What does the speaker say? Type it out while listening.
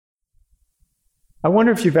I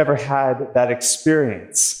wonder if you've ever had that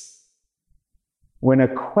experience when a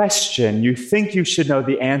question you think you should know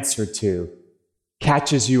the answer to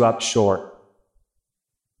catches you up short.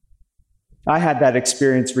 I had that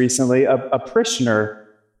experience recently. A parishioner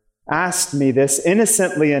asked me this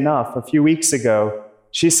innocently enough a few weeks ago.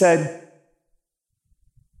 She said,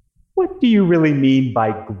 "What do you really mean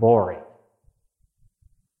by glory?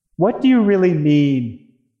 What do you really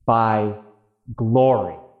mean by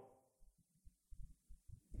glory?"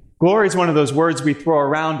 Glory is one of those words we throw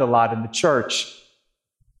around a lot in the church.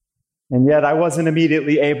 And yet I wasn't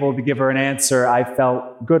immediately able to give her an answer I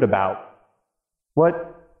felt good about.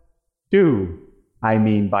 What do I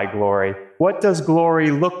mean by glory? What does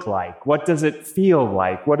glory look like? What does it feel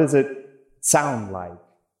like? What does it sound like?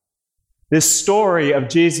 This story of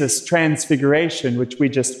Jesus' transfiguration, which we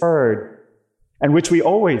just heard, and which we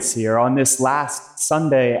always hear on this last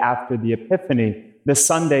Sunday after the Epiphany, the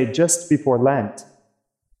Sunday just before Lent,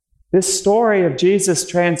 this story of Jesus'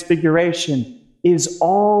 transfiguration is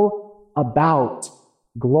all about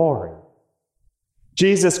glory.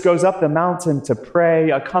 Jesus goes up the mountain to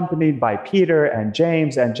pray, accompanied by Peter and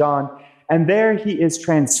James and John, and there he is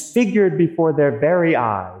transfigured before their very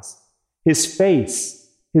eyes. His face,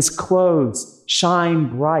 his clothes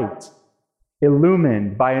shine bright,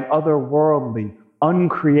 illumined by an otherworldly,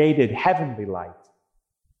 uncreated, heavenly light.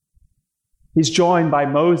 He's joined by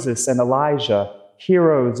Moses and Elijah,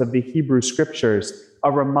 heroes of the Hebrew Scriptures,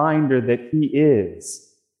 a reminder that he is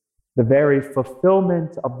the very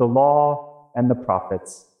fulfillment of the law and the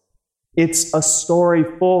prophets. It's a story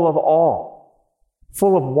full of awe,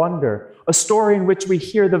 full of wonder, a story in which we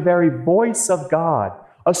hear the very voice of God,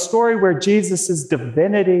 a story where Jesus'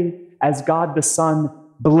 divinity as God the Son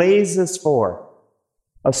blazes forth,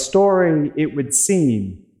 a story, it would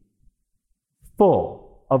seem,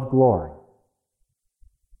 full of glory.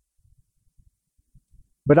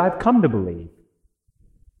 But I've come to believe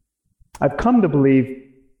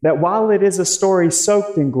that while it is a story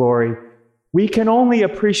soaked in glory, we can only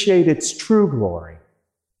appreciate its true glory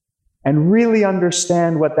and really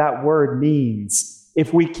understand what that word means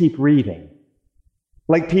if we keep reading.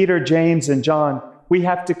 Like Peter, James, and John, we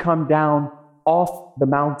have to come down off the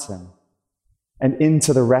mountain and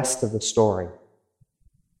into the rest of the story.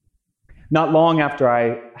 Not long after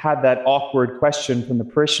I had that awkward question from the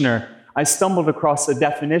parishioner, I stumbled across a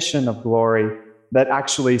definition of glory that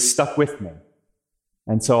actually stuck with me.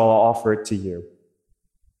 And so I'll offer it to you.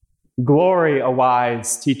 Glory, a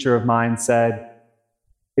wise teacher of mine said,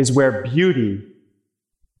 is where beauty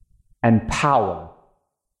and power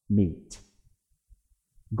meet.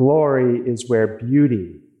 Glory is where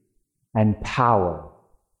beauty and power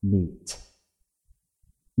meet.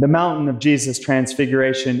 The mountain of Jesus'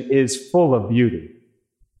 transfiguration is full of beauty.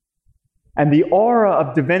 And the aura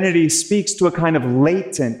of divinity speaks to a kind of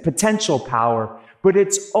latent potential power, but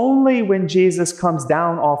it's only when Jesus comes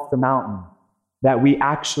down off the mountain that we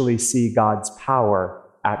actually see God's power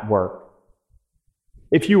at work.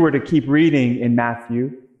 If you were to keep reading in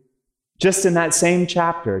Matthew, just in that same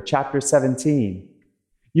chapter, chapter 17,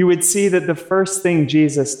 you would see that the first thing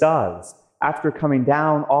Jesus does after coming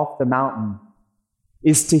down off the mountain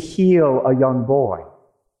is to heal a young boy.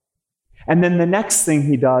 And then the next thing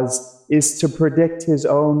he does is to predict his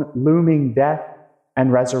own looming death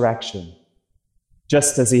and resurrection,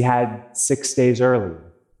 just as he had 6 days earlier.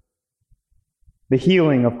 The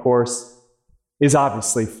healing, of course, is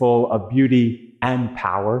obviously full of beauty and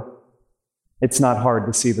power. It's not hard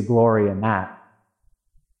to see the glory in that.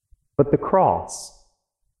 But the cross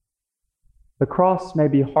may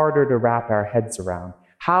be harder to wrap our heads around.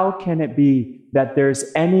 How can it be that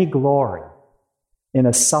there's any glory in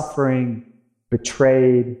a suffering,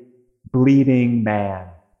 betrayed, bleeding man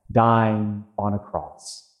dying on a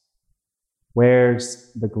cross?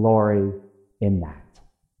 Where's the glory in that?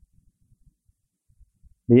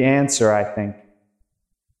 The answer, I think,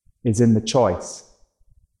 is in the choice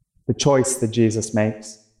that Jesus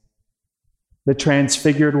makes. The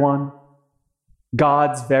transfigured one,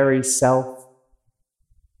 God's very self,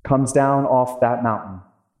 comes down off that mountain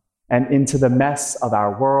and into the mess of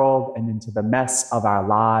our world and into the mess of our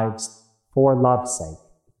lives for love's sake.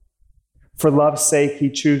 For love's sake, he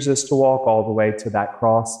chooses to walk all the way to that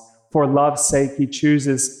cross. For love's sake, he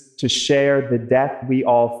chooses to share the death we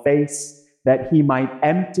all face, that he might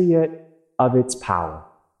empty it of its power.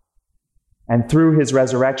 And through his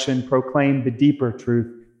resurrection, proclaim the deeper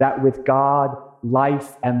truth that with God,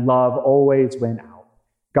 life and love always win out.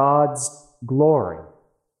 God's glory,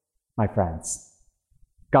 my friends,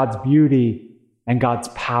 God's beauty and God's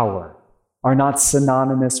power are not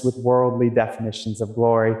synonymous with worldly definitions of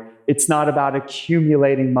glory. It's not about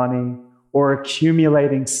accumulating money or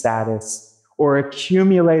accumulating status or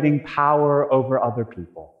accumulating power over other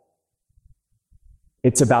people.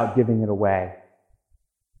 It's about giving it away.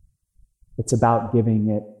 It's about giving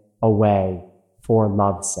it away for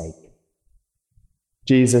love's sake.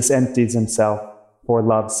 Jesus empties himself for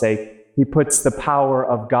love's sake. He puts the power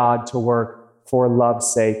of God to work for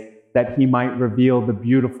love's sake, that he might reveal the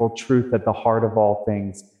beautiful truth at the heart of all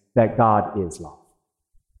things, that God is love.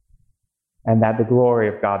 And that the glory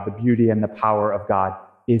of God, the beauty and the power of God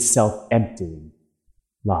is self-emptying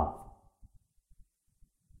love.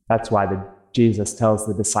 That's why Jesus tells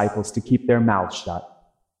the disciples to keep their mouths shut.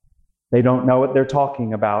 They don't know what they're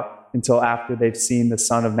talking about until after they've seen the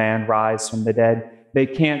Son of Man rise from the dead. They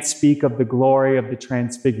can't speak of the glory of the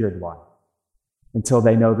transfigured one until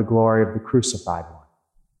they know the glory of the crucified one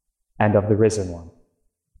and of the risen one.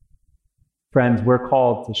 Friends, we're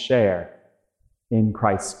called to share in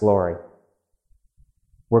Christ's glory.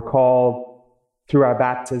 We're called through our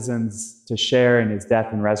baptisms to share in his death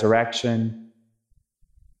and resurrection.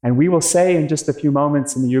 And we will say in just a few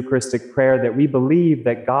moments in the Eucharistic prayer that we believe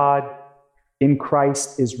that God in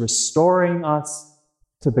Christ is restoring us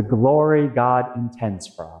to the glory God intends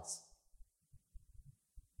for us.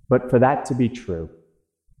 But for that to be true,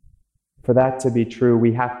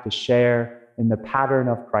 we have to share in the pattern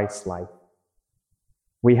of Christ's life.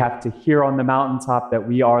 We have to hear on the mountaintop that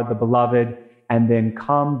we are the beloved, and then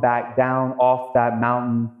come back down off that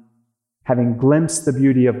mountain, having glimpsed the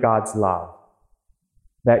beauty of God's love,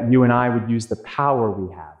 that you and I would use the power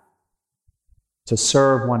we have to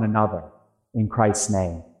serve one another in Christ's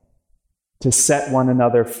name, to set one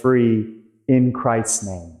another free in Christ's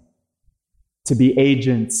name, to be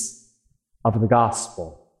agents of the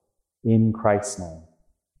gospel in Christ's name.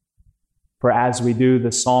 For as we do,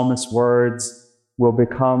 the psalmist's words will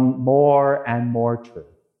become more and more true.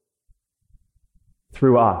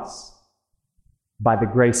 Through us, by the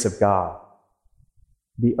grace of God,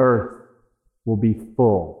 the earth will be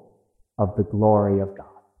full of the glory of God.